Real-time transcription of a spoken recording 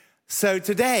So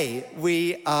today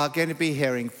we are going to be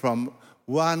hearing from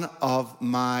one of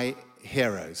my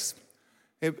heroes.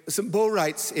 St. Paul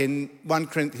writes in 1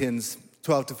 Corinthians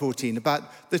 12 to 14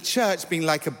 about the church being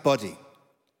like a body.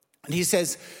 And he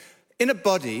says, in a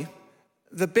body,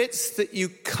 the bits that you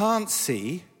can't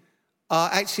see are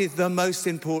actually the most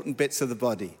important bits of the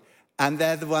body. And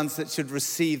they're the ones that should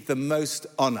receive the most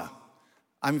honor.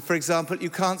 I mean, for example, you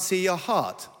can't see your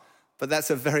heart, but that's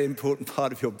a very important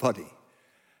part of your body.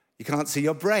 You can't see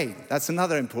your brain. That's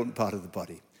another important part of the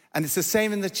body. And it's the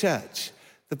same in the church.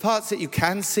 The parts that you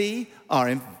can see are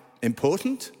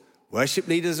important. Worship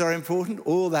leaders are important.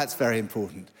 All that's very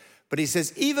important. But he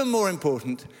says even more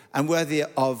important and worthy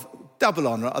of double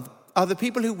honor are the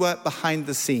people who work behind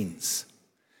the scenes.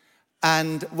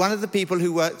 And one of the people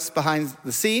who works behind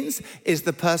the scenes is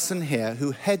the person here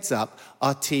who heads up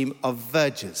our team of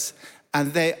vergers.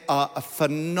 And they are a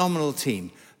phenomenal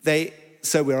team.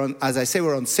 So we're on, as I say,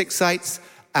 we're on 6 sites,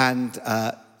 and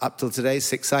up till today,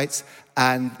 6 sites.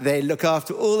 And they look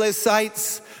after all those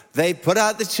sites. They put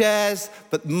out the chairs,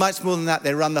 but much more than that,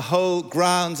 they run the whole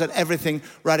grounds and everything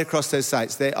right across those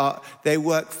sites. They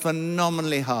work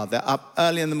phenomenally hard. They're up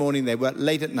early in the morning, they work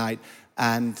late at night,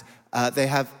 and they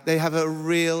have a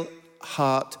real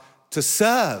heart to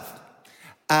serve.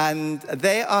 And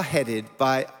they are headed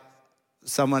by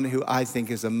someone who I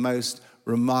think is a most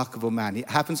remarkable man. He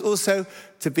happens also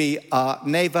to be our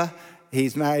neighbor.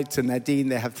 He's married to Nadine.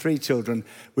 They have 3 children.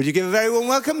 Would you give a very warm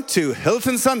welcome to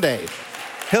Hilton Sunday?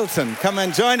 Hilton, come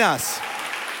and join us.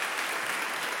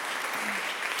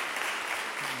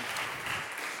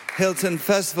 Hilton,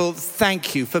 first of all,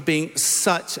 thank you for being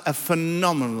such a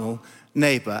phenomenal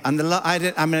neighbor. And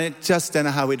I just don't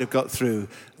know how we'd have got through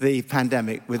the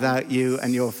pandemic without you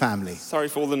and your family. Sorry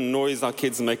for all the noise our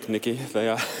kids make, Nikki. They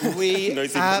are We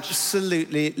noisy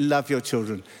absolutely love your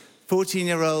children.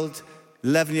 14-year-old,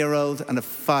 11-year-old, and a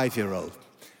 5-year-old.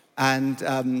 And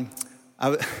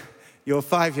your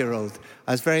 5-year-old,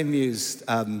 I was very amused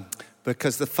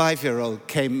because the 5-year-old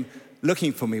came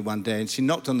looking for me one day and she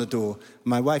knocked on the door.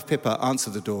 My wife, Pippa,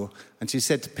 answered the door and she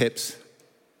said to Pips,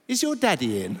 "Is your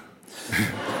daddy in?"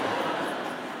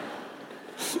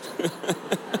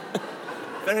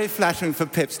 Very flattering for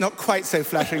Pips, not quite so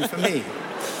flattering for me.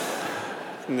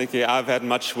 Nikki, I've had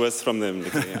much worse from them,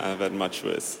 Nikki. I've had much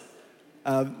worse.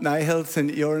 Now, Hilton,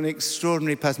 you're an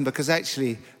extraordinary person because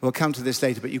actually, we'll come to this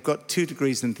later, but you've got 2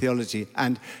 degrees in theology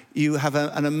and you have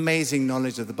an amazing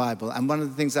knowledge of the Bible. And one of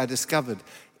the things I discovered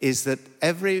is that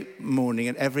every morning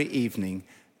and every evening,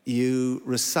 you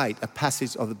recite a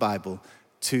passage of the Bible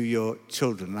to your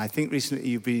children. And I think recently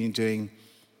you've been doing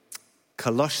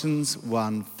Colossians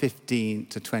 1:15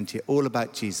 to 20, all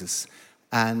about Jesus.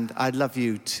 And I'd love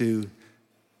you to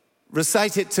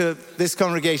recite it to this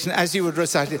congregation as you would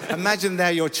recite it. Imagine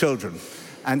they're your children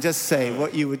and just say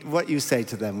what you say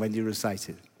to them when you recite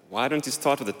it. Why don't you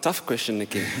start with a tough question,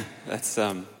 Nikki? That's,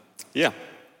 I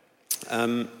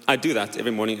do that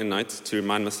every morning and night to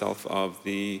remind myself of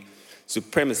the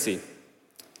supremacy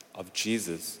of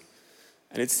Jesus.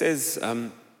 And it says,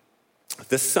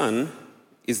 the Son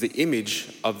is the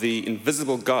image of the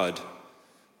invisible God,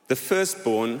 the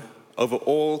firstborn over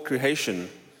all creation.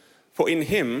 For in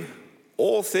him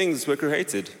all things were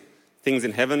created, things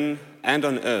in heaven and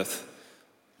on earth,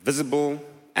 visible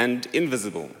and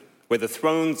invisible, whether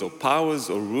thrones or powers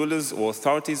or rulers or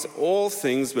authorities, all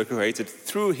things were created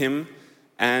through him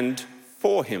and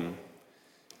for him.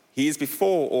 He is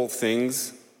before all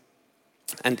things,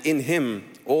 and in him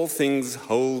all things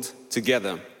hold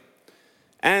together.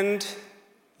 And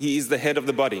he is the head of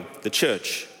the body, the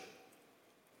church.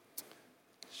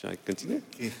 Shall I continue?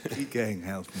 Keep going,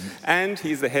 help me. And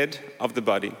he is the head of the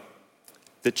body,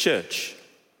 the church.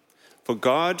 For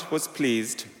God was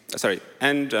pleased, sorry,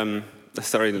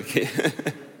 Nikki.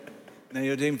 No,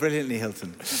 you're doing brilliantly,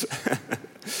 Hilton.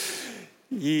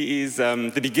 He is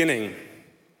the beginning.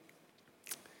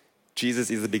 Jesus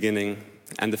is the beginning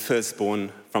and the firstborn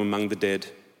from among the dead,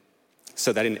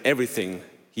 so that in everything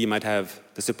he might have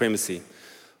the supremacy.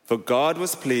 For God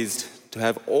was pleased to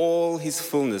have all his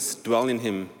fullness dwell in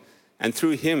him, and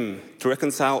through him to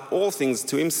reconcile all things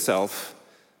to himself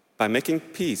by making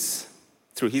peace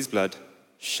through his blood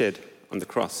shed on the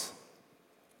cross.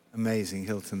 Amazing,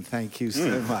 Hilton. Thank you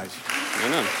so much.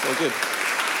 No, it's all good.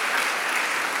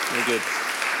 All good.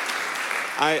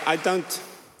 I don't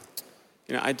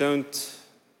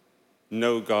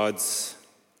know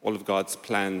all of God's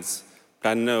plans, but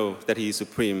I know that he is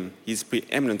supreme. He's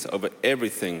preeminent over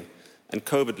everything. And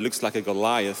COVID looks like a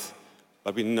Goliath,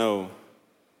 but we know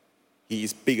he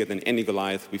is bigger than any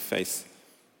Goliath we face.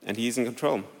 And he is in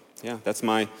control. Yeah, that's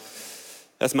my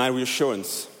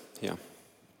reassurance. Yeah.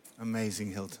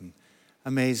 Amazing, Hilton.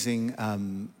 Amazing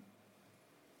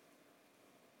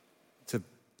to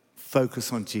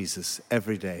focus on Jesus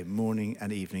every day, morning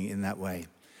and evening, in that way.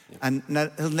 Yeah. And now,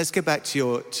 Hilton, let's go back to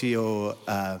your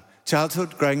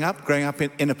childhood, growing up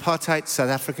in apartheid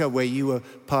South Africa, where you were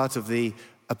part of the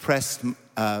oppressed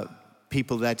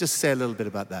people there. Just say a little bit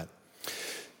about that.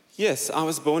 Yes, I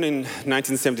was born in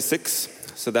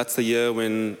 1976, so that's the year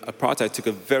when apartheid took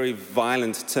a very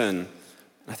violent turn.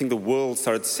 I think the world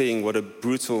started seeing what a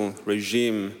brutal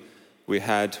regime we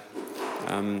had.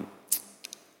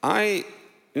 I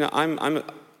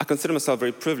consider myself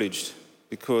very privileged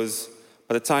because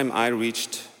by the time I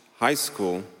reached high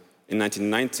school in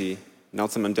 1990,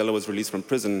 Nelson Mandela was released from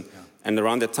prison, and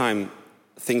around that time,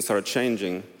 things started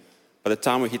changing. By the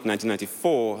time we hit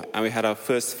 1994 and we had our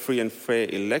first free and fair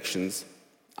elections,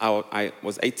 I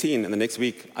was 18, and the next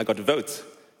week I got to vote.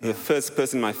 The first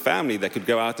person in my family that could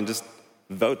go out and just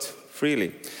vote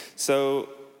freely. So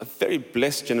a very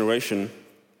blessed generation.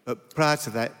 But prior to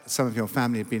that, some of your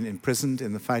family had been imprisoned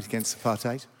in the fight against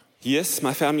apartheid? Yes,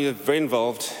 my family are very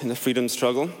involved in the freedom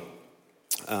struggle.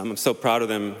 I'm so proud of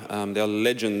them. They are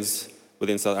legends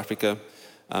within South Africa.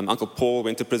 Uncle Paul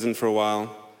went to prison for a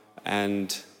while,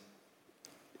 and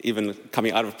even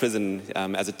coming out of prison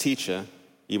as a teacher,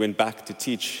 he went back to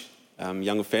teach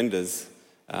young offenders.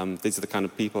 These are the kind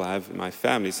of people I have in my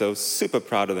family, so super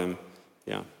proud of them.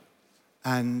 Yeah.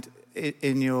 And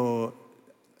in your,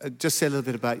 just say a little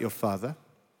bit about your father,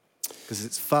 because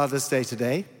it's Father's Day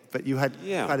today, but you had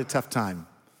quite a tough time.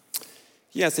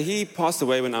 Yeah, so he passed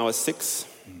away when I was 6.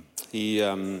 He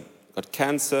got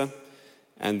cancer,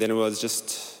 and then it was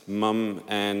just mum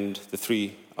and the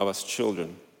 3 of us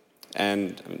children.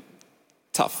 And I mean,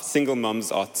 tough. Single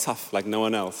mums are tough like no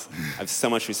one else. I have so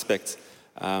much respect.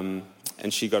 And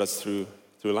she got us through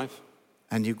life.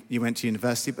 And you went to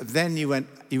university, but then you went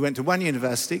to one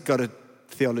university, got a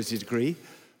theology degree,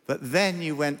 but then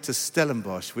you went to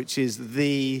Stellenbosch, which is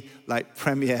the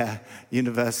premier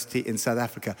university in South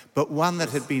Africa, but one that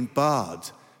had been barred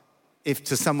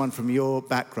to someone from your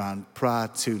background prior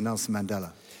to Nelson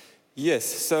Mandela. Yes,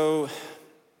 so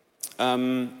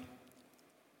I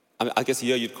guess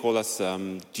here you'd call us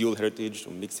dual heritage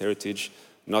or mixed heritage,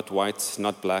 not white,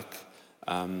 not black.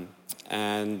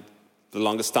 And the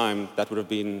longest time, that would have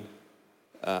been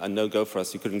a no-go for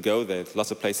us. You couldn't go there. Lots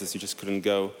of places you just couldn't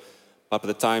go. But by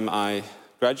the time I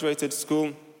graduated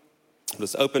school, it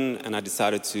was open, and I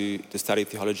decided to study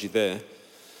theology there.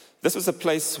 This was a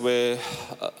place where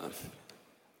a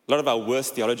lot of our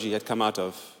worst theology had come out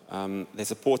of. They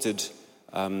supported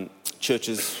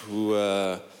churches who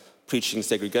were preaching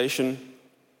segregation,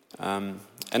 and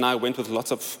I went with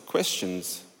lots of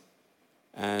questions,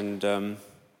 and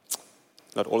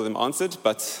not all of them answered,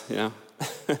 but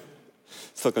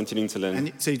still continuing to learn.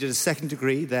 And so you did a second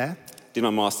degree there? Did my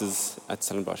master's at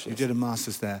Stellenbosch. You did a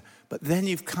master's there, but then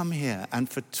you've come here, and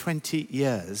for 20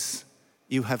 years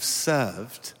you have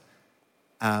served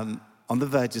on the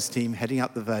Verges team, heading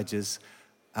up the Verges,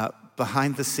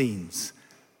 behind the scenes.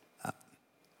 I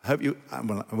hope you,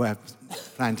 we're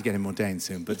planning to get him ordained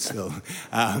soon, but still.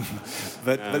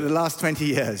 But the last 20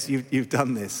 years, you've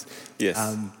done this. Yes.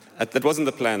 That wasn't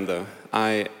the plan, though.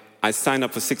 I signed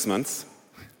up for 6 months.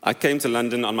 I came to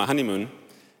London on my honeymoon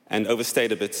and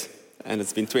overstayed a bit, and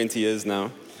it's been 20 years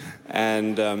now.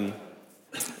 And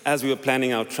as we were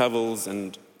planning our travels,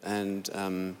 and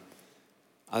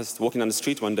I was walking down the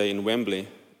street one day in Wembley,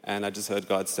 and I just heard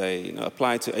God say,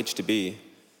 apply to HTB. And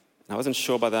I wasn't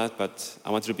sure about that, but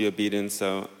I wanted to be obedient,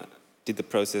 so I did the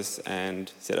process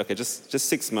and said, okay, just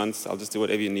 6 months. I'll just do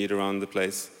whatever you need around the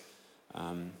place.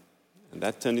 And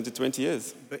that turned into 20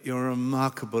 years. But you're a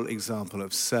remarkable example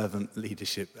of servant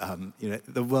leadership.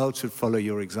 The world should follow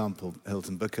your example,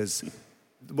 Hilton, because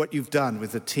what you've done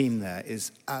with the team there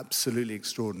is absolutely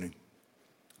extraordinary.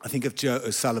 I think of Joe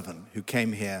O'Sullivan, who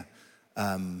came here.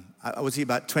 Was he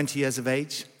about 20 years of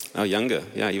age? Oh, younger.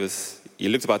 Yeah, he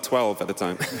looked about 12 at the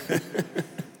time.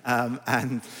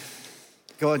 And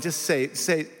go on, just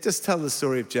tell the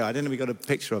story of Joe. I don't know if we got a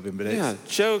picture of him, but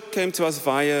Joe came to us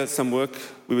via some work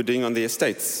we were doing on the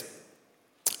estates,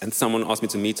 and someone asked me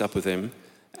to meet up with him,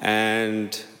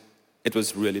 and it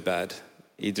was really bad.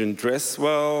 He didn't dress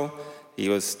well. He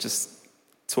was just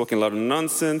talking a lot of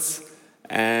nonsense,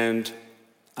 and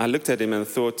I looked at him and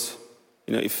thought,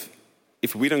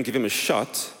 if we don't give him a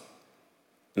shot,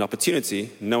 an opportunity,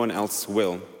 no one else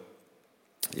will.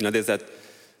 There's that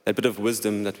bit of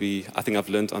wisdom that I think I've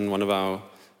learned on one of our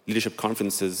leadership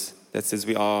conferences that says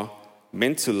we are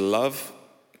meant to love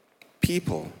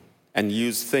people and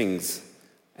use things,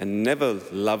 and never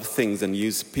love things and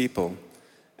use people.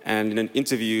 And in an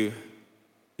interview,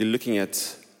 you're looking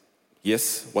at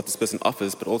yes, what this person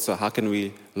offers, but also how can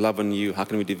we love on you? How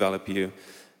can we develop you?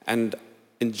 And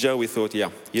in Joe, we thought, yeah,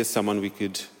 here's someone we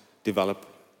could develop.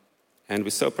 And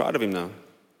we're so proud of him now.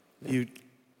 You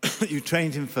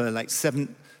trained him for like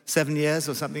seven years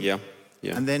or something? Yeah.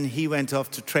 And then he went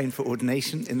off to train for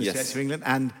ordination in the Yes. Church of England.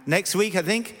 And next week, I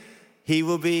think, he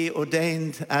will be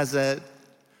ordained as a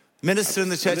minister in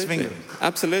the Church of England.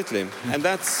 Absolutely. And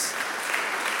that's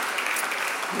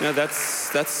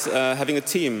having a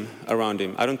team around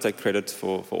him. I don't take credit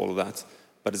for all of that.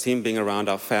 But it's him being around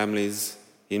our families,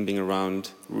 him being around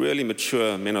really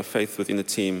mature men of faith within the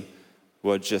team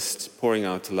who are just pouring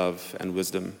out love and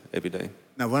wisdom every day.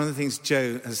 Now, one of the things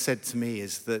Joe has said to me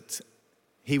is that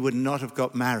he would not have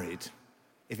got married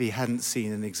if he hadn't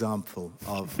seen an example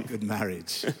of good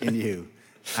marriage in you.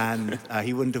 And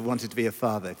he wouldn't have wanted to be a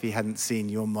father if he hadn't seen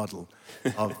your model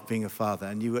of being a father.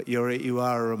 And you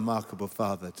are a remarkable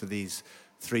father to these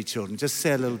 3 children. Just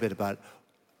say a little bit about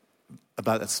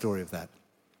that story of that.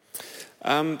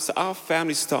 So our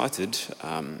family started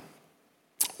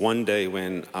one day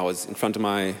when I was in front of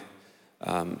my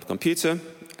computer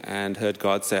and heard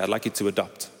God say, I'd like you to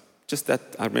adopt. Just that,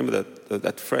 I remember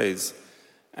that phrase.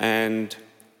 And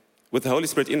with the Holy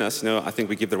Spirit in us, I think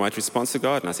we give the right response to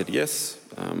God. And I said, yes,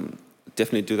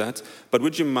 definitely do that. But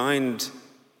would you mind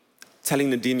telling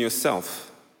Nadine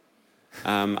yourself?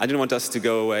 I didn't want us to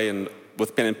go away and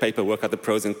with pen and paper work out the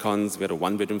pros and cons. We had a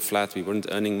 1-bedroom flat. We weren't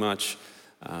earning much.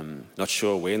 Not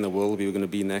sure where in the world we were going to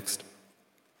be next.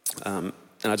 And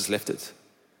I just left it.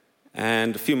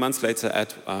 And a few months later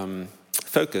at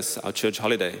Focus, our church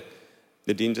holiday,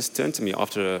 Nadine just turned to me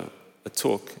after a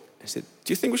talk and said,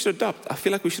 do you think we should adopt? I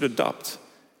feel like we should adopt.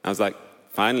 I was like,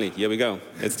 finally, here we go.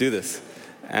 Let's do this.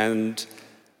 And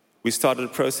we started a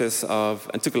process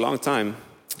and took a long time.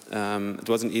 It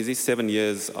wasn't easy, 7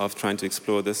 years of trying to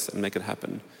explore this and make it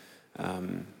happen.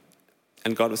 And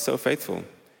God was so faithful.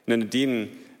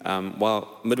 Nadine,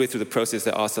 while midway through the process,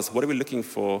 they asked us, what are we looking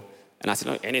for? And I said,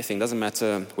 no, anything. Doesn't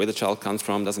matter where the child comes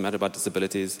from. Doesn't matter about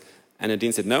disabilities. And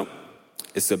Nadine said, no,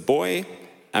 it's a boy,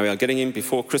 and we are getting him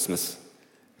before Christmas.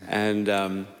 And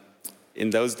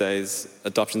in those days,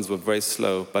 adoptions were very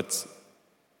slow. But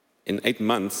in 8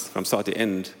 months, from start to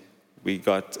end, we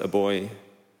got a boy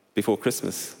before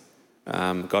Christmas.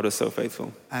 God was so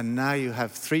faithful. And now you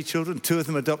have 3 children, 2 of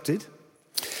them adopted?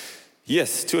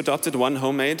 Yes, 2 adopted, 1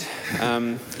 homemade.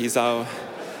 He's our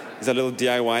little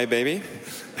DIY baby.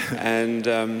 And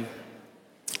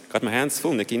got my hands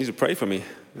full, Nick. You need to pray for me.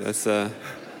 That's...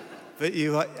 But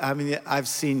I've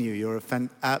seen you. You're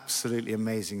an absolutely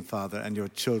amazing father, and your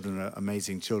children are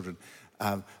amazing children.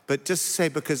 But just say,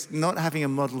 because not having a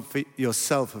model for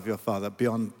yourself of your father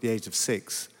beyond the age of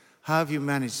 6, how have you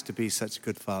managed to be such a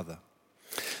good father?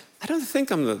 I don't think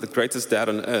I'm the greatest dad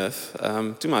on earth.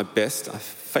 Do my best. I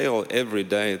fail every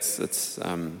day. It's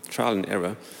trial and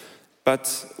error.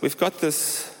 But we've got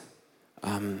this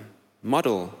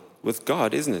model with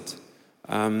God, isn't it?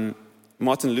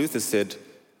 Martin Luther said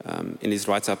in his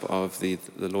write-up of the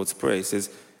Lord's Prayer, he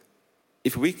says,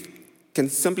 if we can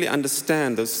simply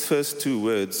understand those first 2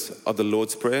 words of the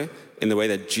Lord's Prayer in the way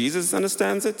that Jesus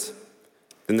understands it,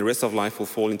 then the rest of life will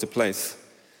fall into place.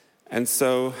 And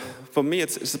so for me,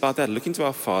 it's about that, looking to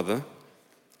our Father.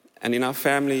 And in our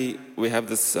family, we have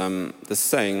this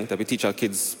saying that we teach our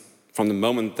kids from the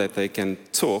moment that they can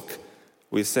talk.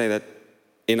 We say that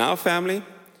in our family,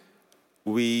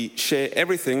 we share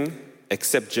everything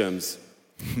except germs.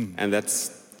 And that's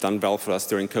done well for us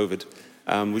during COVID.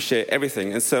 We share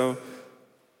everything. And so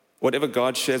whatever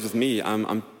God shares with me,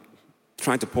 I'm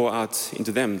trying to pour out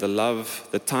into them. The love,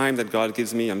 the time that God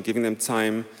gives me, I'm giving them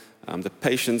time. The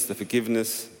patience, the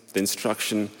forgiveness, the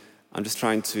instruction. I'm just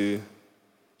trying to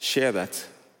share that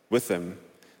with them.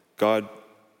 God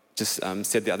just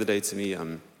said the other day to me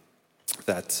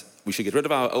that we should get rid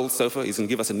of our old sofa. He's going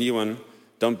to give us a new one.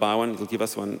 Don't buy one, he'll give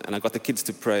us one. And I got the kids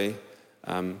to pray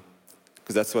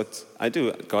because that's what I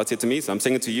do. God said to me, so I'm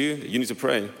saying it to you, you need to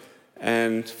pray.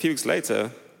 And a few weeks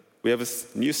later, we have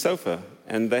a new sofa,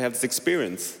 and they have this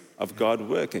experience of God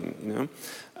working,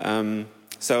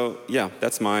 So, yeah,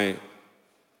 that's my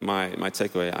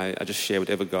takeaway. I just share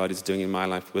whatever God is doing in my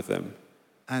life with them.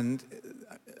 And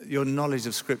your knowledge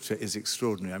of Scripture is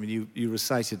extraordinary. I mean, you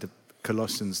recited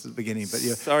Colossians at the beginning, but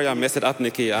Sorry, I messed it up,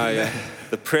 Nikki.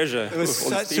 The pressure. It was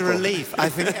such a relief. I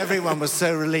think everyone was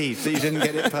so relieved that you didn't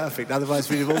get it perfect. Otherwise,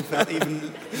 we'd have all felt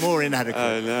even more inadequate.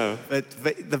 I know. But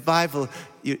the Bible,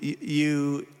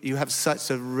 you have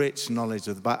such a rich knowledge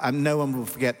of the Bible. And no one will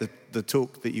forget the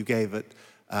talk that you gave at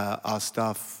our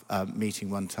staff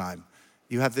meeting one time.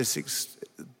 you have this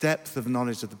depth of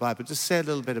knowledge of the Bible. Just say a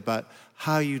little bit about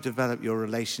how you develop your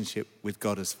relationship with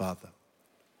God as Father.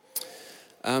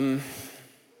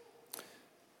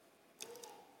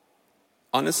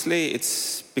 Honestly,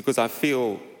 it's because I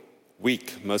feel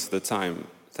weak most of the time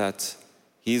that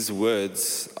his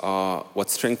words are what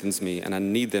strengthens me, and I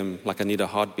need them like I need a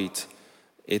heartbeat.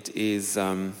 It is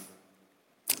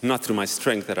not through my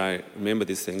strength that I remember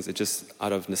these things. It's just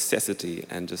out of necessity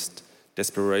and just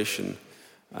desperation.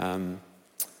 And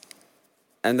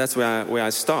that's where I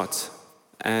start.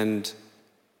 And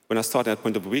when I start at a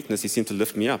point of weakness, he seems to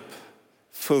lift me up,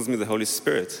 fills me with the Holy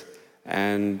Spirit,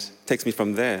 and takes me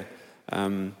from there.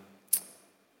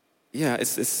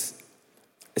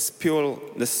 It's pure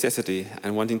necessity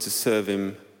and wanting to serve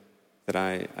him that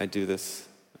I do this.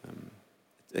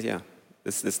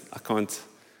 I can't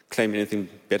claim anything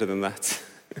better than that.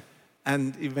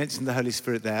 And you mentioned the Holy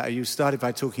Spirit there. You started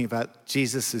by talking about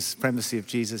Jesus, the supremacy of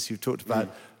Jesus. You talked about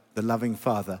the loving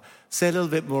Father. Say a little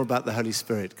bit more about the Holy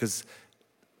Spirit, because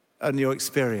on your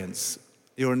experience,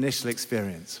 your initial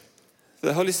experience.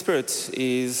 The Holy Spirit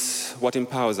is what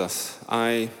empowers us.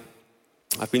 I've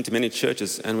been to many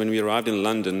churches, and when we arrived in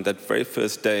London, that very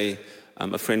first day,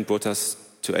 a friend brought us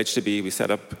to HTB. We sat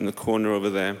up in the corner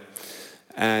over there,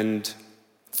 and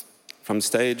from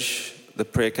stage, the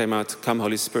prayer came out, "Come,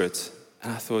 Holy Spirit."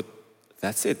 And I thought,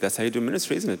 that's it. That's how you do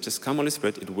ministry, isn't it? Just come, Holy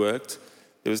Spirit. It worked.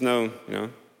 There was no,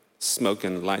 smoke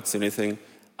and lights or anything.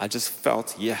 I just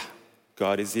felt,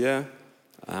 God is here.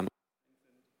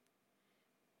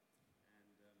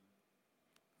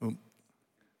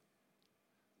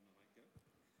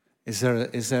 Is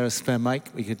there a spare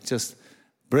mic? We could just...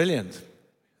 Brilliant.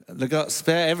 Look out,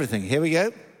 spare everything. Here we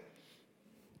go.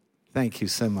 Thank you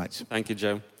so much. Thank you,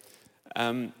 Joe.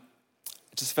 I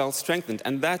just felt strengthened.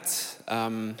 And that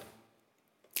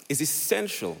is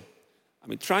essential. I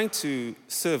mean, trying to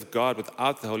serve God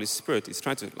without the Holy Spirit is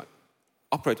trying to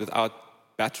operate without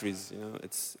batteries.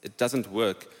 It doesn't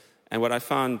work. And what I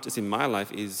found just in my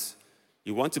life is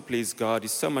you want to please God. You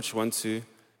so much want to.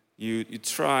 You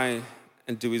try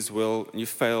and do his will, and you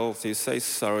fail, so you say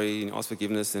sorry, and you ask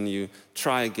forgiveness, and you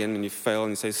try again, and you fail,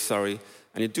 and you say sorry.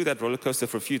 And you do that roller coaster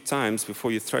for a few times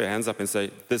before you throw your hands up and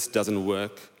say, this doesn't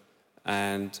work,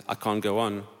 and I can't go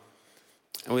on.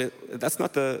 And that's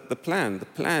not the plan. The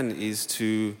plan is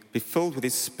to be filled with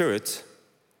his Spirit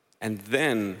and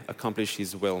then accomplish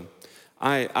his will.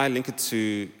 I link it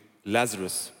to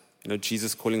Lazarus.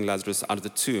 Jesus calling Lazarus out of the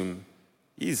tomb.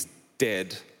 He's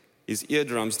dead. His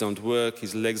eardrums don't work,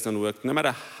 his legs don't work. No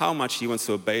matter how much he wants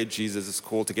to obey Jesus'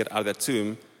 call to get out of that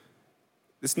tomb,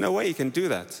 there's no way he can do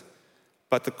that.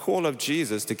 But the call of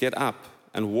Jesus to get up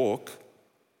and walk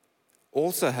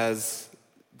also has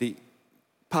the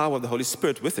power of the Holy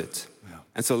Spirit with it. Yeah.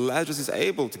 And so Lazarus is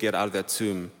able to get out of that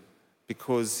tomb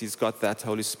because he's got that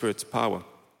Holy Spirit's power.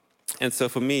 And so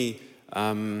for me,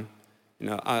 I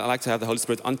like to have the Holy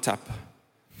Spirit on tap,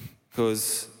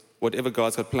 because whatever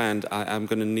God's got planned, I'm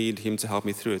going to need him to help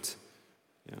me through it.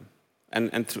 Yeah.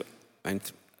 And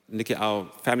Nikki, our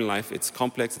family life, it's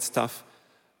complex, it's tough,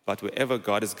 but wherever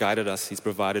God has guided us, he's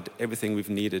provided everything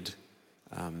we've needed.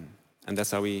 And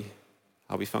that's how we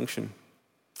function.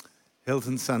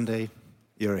 Hilton Sunday,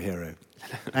 you're a hero.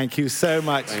 Thank you so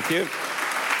much. Thank you.